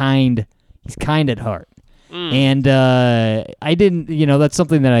like he's kind at heart. And I didn't, that's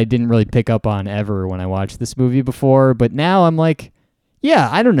something that I didn't really pick up on ever when I watched this movie before, but now I'm like, yeah,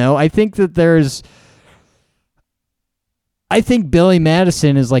 I don't know. I think Billy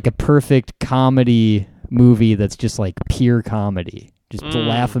Madison is like a perfect comedy movie that's just like pure comedy. Just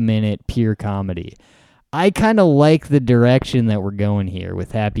laugh a minute, pure comedy. I kind of like the direction that we're going here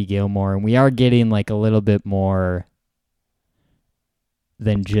with Happy Gilmore, and we are getting like a little bit more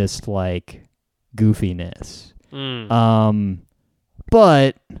than just like goofiness.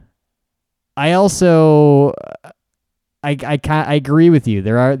 But I also... I agree with you.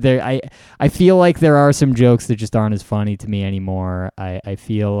 I feel like there are some jokes that just aren't as funny to me anymore. I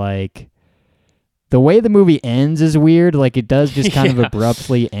feel like the way the movie ends is weird. Like it does just kind of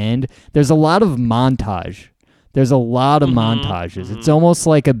abruptly end. There's a lot of montage. There's a lot of montages. It's almost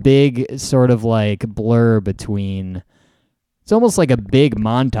like a big sort of like blur between. It's almost like a big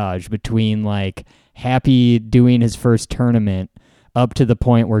montage between like Happy doing his first tournament up to the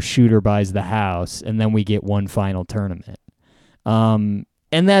point where Shooter buys the house, and then we get one final tournament. And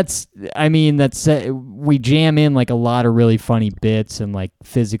we jam in like a lot of really funny bits and like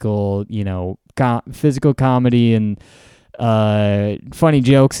physical, physical comedy and funny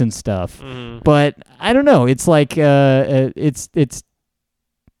jokes and stuff. But I don't know. It's like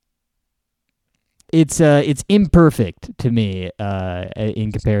it's imperfect to me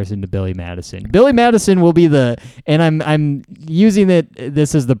in comparison to Billy Madison. Billy Madison will be and I'm using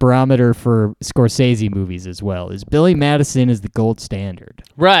this as the barometer for Scorsese movies as well. Is Billy Madison is the gold standard,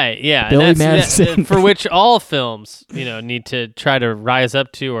 right? Yeah, Billy Madison, for which all films need to try to rise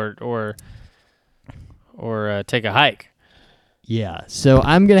up to or take a hike. Yeah, so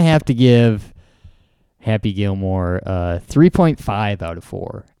I'm gonna have to give Happy Gilmore 3.5 out of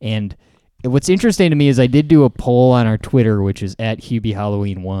 4, and what's interesting to me is I did do a poll on our Twitter, which is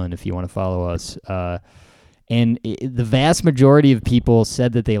 @HubieHalloween1 if you want to follow us. And the vast majority of people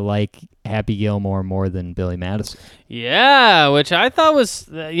said that they like Happy Gilmore more than Billy Madison. Yeah, which I thought was,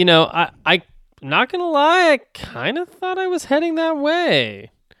 I not going to lie, I kind of thought I was heading that way.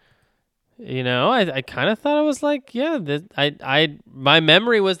 I kind of thought I was like, yeah, my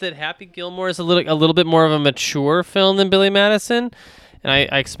memory was that Happy Gilmore is a little bit more of a mature film than Billy Madison. And I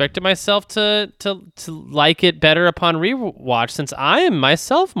expected myself to like it better upon rewatch, since I am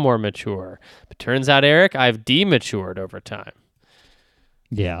myself more mature. But turns out, Eric, I've dematured over time.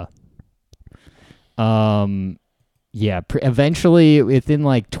 Yeah. Eventually, within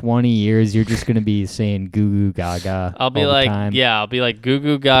like 20 years, you're just gonna be saying "goo goo gaga." I'll be like, "Goo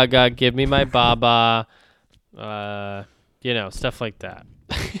goo gaga, give me my baba," stuff like that.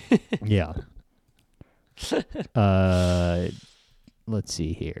 Yeah. Let's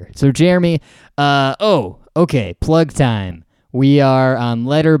see here. So Jeremy, okay, plug time. We are on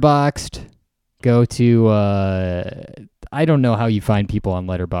Letterboxd. Go to I don't know how you find people on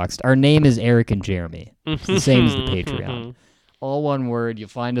Letterboxd. Our name is Eric and Jeremy. It's the same as the Patreon. All one word. You'll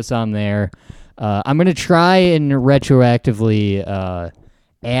find us on there. I'm gonna try and retroactively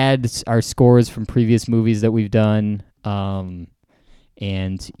add our scores from previous movies that we've done.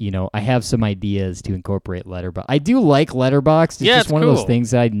 And, I have some ideas to incorporate Letterboxd. I do like Letterboxd. It's just one of those things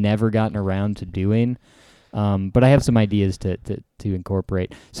that I'd never gotten around to doing. But I have some ideas to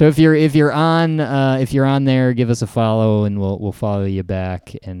incorporate. So if you're on there, give us a follow and we'll follow you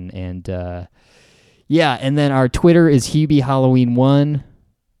back. And then our Twitter is HubieHalloween1.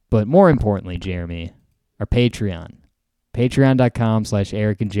 But more importantly, Jeremy, our Patreon.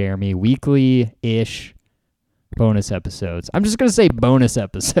 Patreon.com/Eric and Jeremy. Weekly-ish bonus episodes. I'm just going to say bonus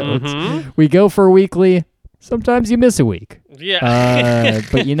episodes. We go for a weekly. Sometimes you miss a week. Yeah.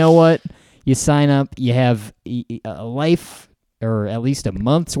 But you know what? You sign up, you have a life or at least a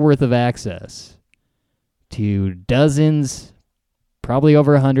month's worth of access to dozens, probably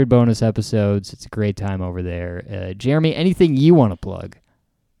over 100 bonus episodes. It's a great time over there. Jeremy, anything you want to plug?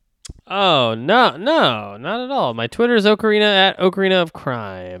 Oh, no, not at all. My Twitter is Ocarina at Ocarina of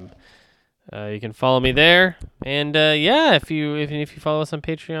Crime. You can follow me there. And if you follow us on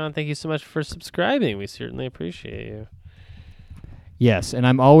Patreon, thank you so much for subscribing. We certainly appreciate you. Yes, and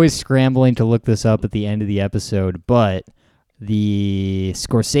I'm always scrambling to look this up at the end of the episode, but the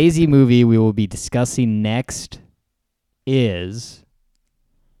Scorsese movie we will be discussing next is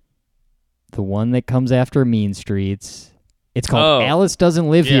the one that comes after Mean Streets. It's called Alice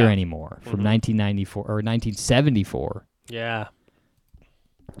Doesn't Live Here Anymore from 1994 or 1974. Yeah.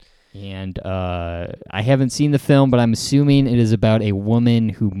 And I haven't seen the film, but I'm assuming it is about a woman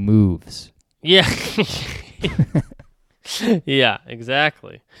who moves. Yeah. Yeah,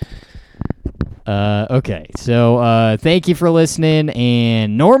 exactly. Okay, so thank you for listening,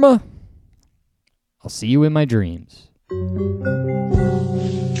 and Norma, I'll see you in my dreams.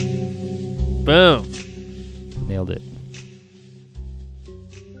 Boom. Nailed it.